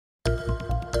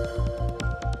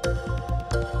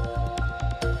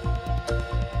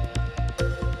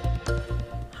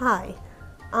Hi,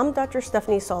 I'm Dr.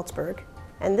 Stephanie Saltzberg,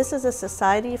 and this is a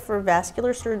Society for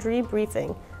Vascular Surgery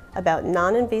briefing about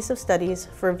non-invasive studies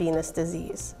for venous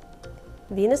disease.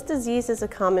 Venous disease is a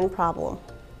common problem.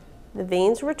 The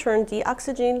veins return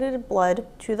deoxygenated blood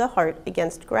to the heart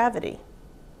against gravity.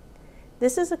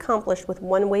 This is accomplished with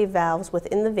one-way valves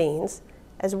within the veins,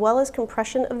 as well as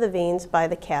compression of the veins by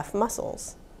the calf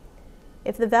muscles.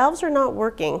 If the valves are not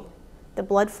working, the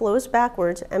blood flows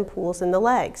backwards and pools in the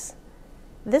legs.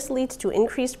 This leads to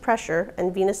increased pressure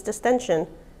and venous distension,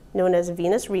 known as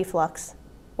venous reflux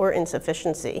or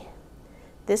insufficiency.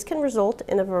 This can result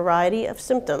in a variety of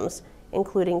symptoms,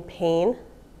 including pain,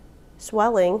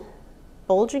 swelling,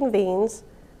 bulging veins,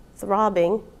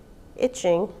 throbbing,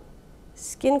 itching,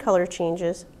 skin color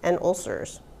changes, and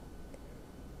ulcers.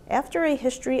 After a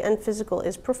history and physical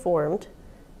is performed,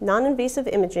 non-invasive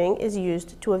imaging is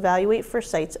used to evaluate for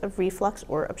sites of reflux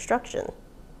or obstruction.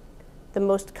 The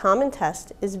most common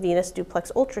test is venous duplex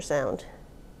ultrasound.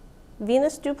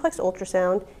 Venous duplex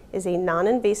ultrasound is a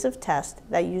non-invasive test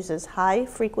that uses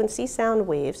high-frequency sound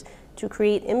waves to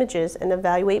create images and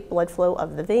evaluate blood flow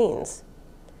of the veins.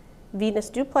 Venous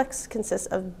duplex consists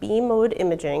of B-mode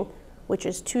imaging, which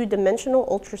is two-dimensional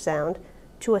ultrasound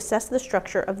to assess the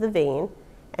structure of the vein,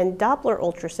 and Doppler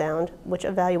ultrasound, which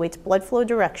evaluates blood flow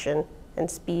direction and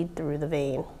speed through the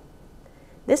vein.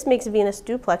 This makes venous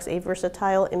duplex a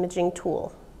versatile imaging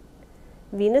tool.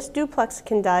 Venous duplex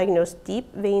can diagnose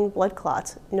deep vein blood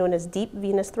clots, known as deep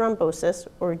venous thrombosis,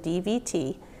 or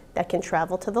DVT, that can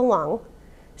travel to the lung,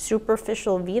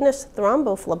 superficial venous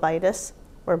thrombophlebitis,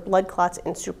 or blood clots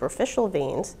in superficial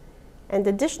veins, and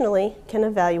additionally can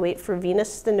evaluate for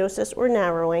venous stenosis or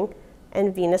narrowing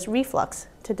and venous reflux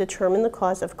to determine the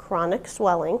cause of chronic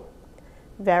swelling,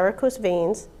 varicose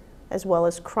veins, as well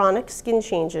as chronic skin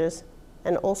changes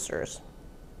and ulcers.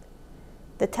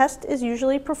 The test is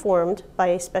usually performed by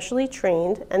a specially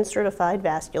trained and certified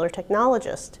vascular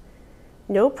technologist.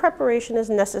 No preparation is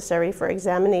necessary for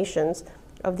examinations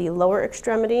of the lower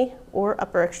extremity or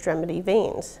upper extremity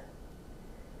veins.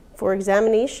 For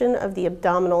examination of the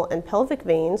abdominal and pelvic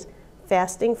veins,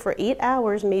 fasting for 8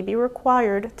 hours may be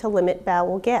required to limit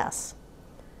bowel gas.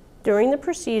 During the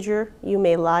procedure, you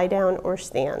may lie down or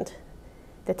stand.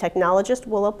 The technologist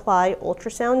will apply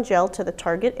ultrasound gel to the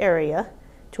target area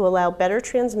to allow better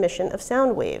transmission of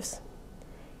sound waves.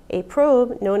 A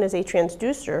probe, known as a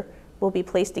transducer, will be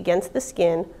placed against the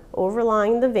skin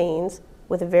overlying the veins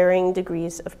with varying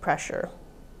degrees of pressure.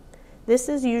 This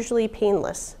is usually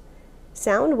painless.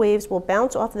 Sound waves will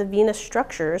bounce off the venous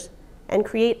structures and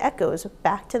create echoes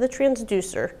back to the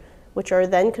transducer, which are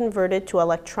then converted to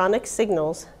electronic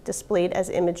signals displayed as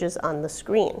images on the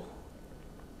screen.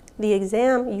 The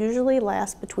exam usually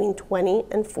lasts between 20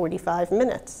 and 45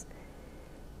 minutes.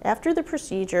 After the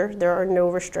procedure, there are no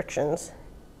restrictions.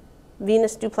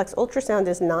 Venous duplex ultrasound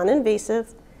is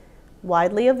non-invasive,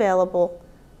 widely available,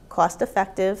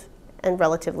 cost-effective, and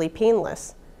relatively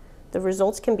painless. The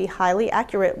results can be highly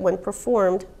accurate when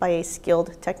performed by a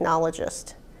skilled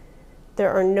technologist.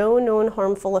 There are no known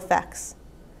harmful effects.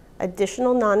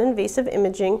 Additional non-invasive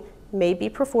imaging may be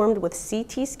performed with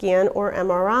CT scan or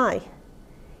MRI.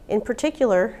 In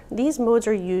particular, these modes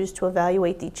are used to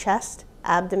evaluate the chest,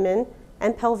 abdomen,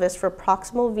 and pelvis for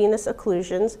proximal venous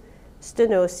occlusions,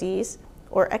 stenoses,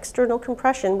 or external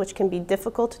compression, which can be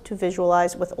difficult to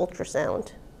visualize with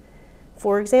ultrasound.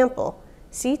 For example,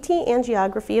 CT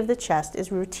angiography of the chest is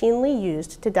routinely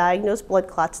used to diagnose blood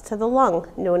clots to the lung,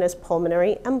 known as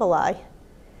pulmonary emboli.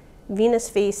 Venous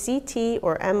phase CT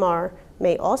or MR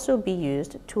may also be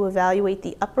used to evaluate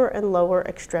the upper and lower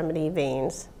extremity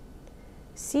veins.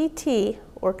 CT,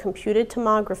 or computed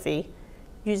tomography,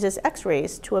 uses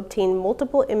X-rays to obtain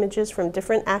multiple images from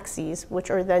different axes,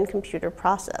 which are then computer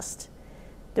processed.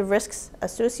 The risks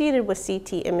associated with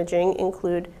CT imaging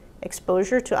include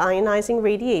exposure to ionizing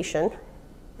radiation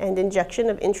and injection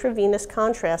of intravenous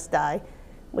contrast dye,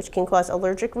 which can cause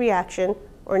allergic reaction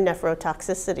or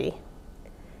nephrotoxicity.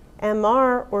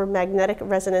 MR, or magnetic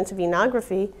resonance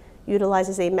venography,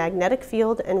 utilizes a magnetic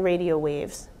field and radio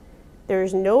waves. There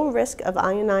is no risk of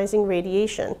ionizing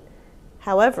radiation.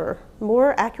 However,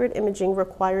 more accurate imaging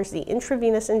requires the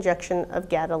intravenous injection of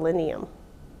gadolinium.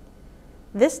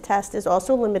 This test is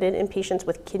also limited in patients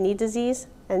with kidney disease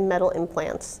and metal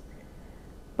implants.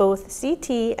 Both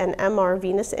CT and MR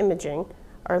venous imaging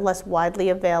are less widely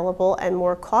available and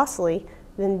more costly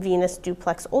than venous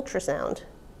duplex ultrasound.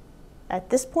 At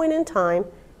this point in time,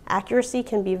 accuracy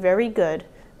can be very good,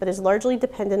 but is largely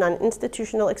dependent on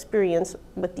institutional experience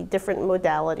with the different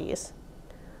modalities.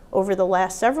 Over the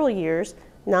last several years,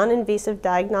 non-invasive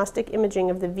diagnostic imaging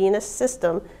of the venous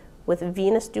system with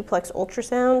venous duplex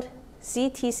ultrasound,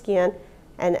 CT scan,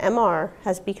 and MR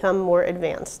has become more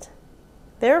advanced.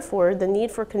 Therefore, the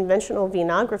need for conventional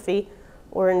venography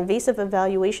or invasive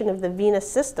evaluation of the venous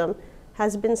system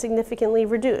has been significantly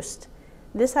reduced.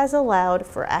 This has allowed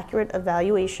for accurate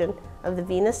evaluation of the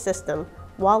venous system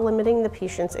while limiting the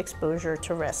patient's exposure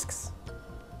to risks.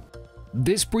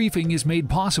 This briefing is made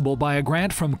possible by a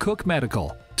grant from Cook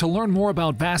Medical. To learn more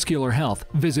about vascular health,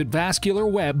 visit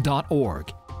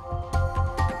vascularweb.org.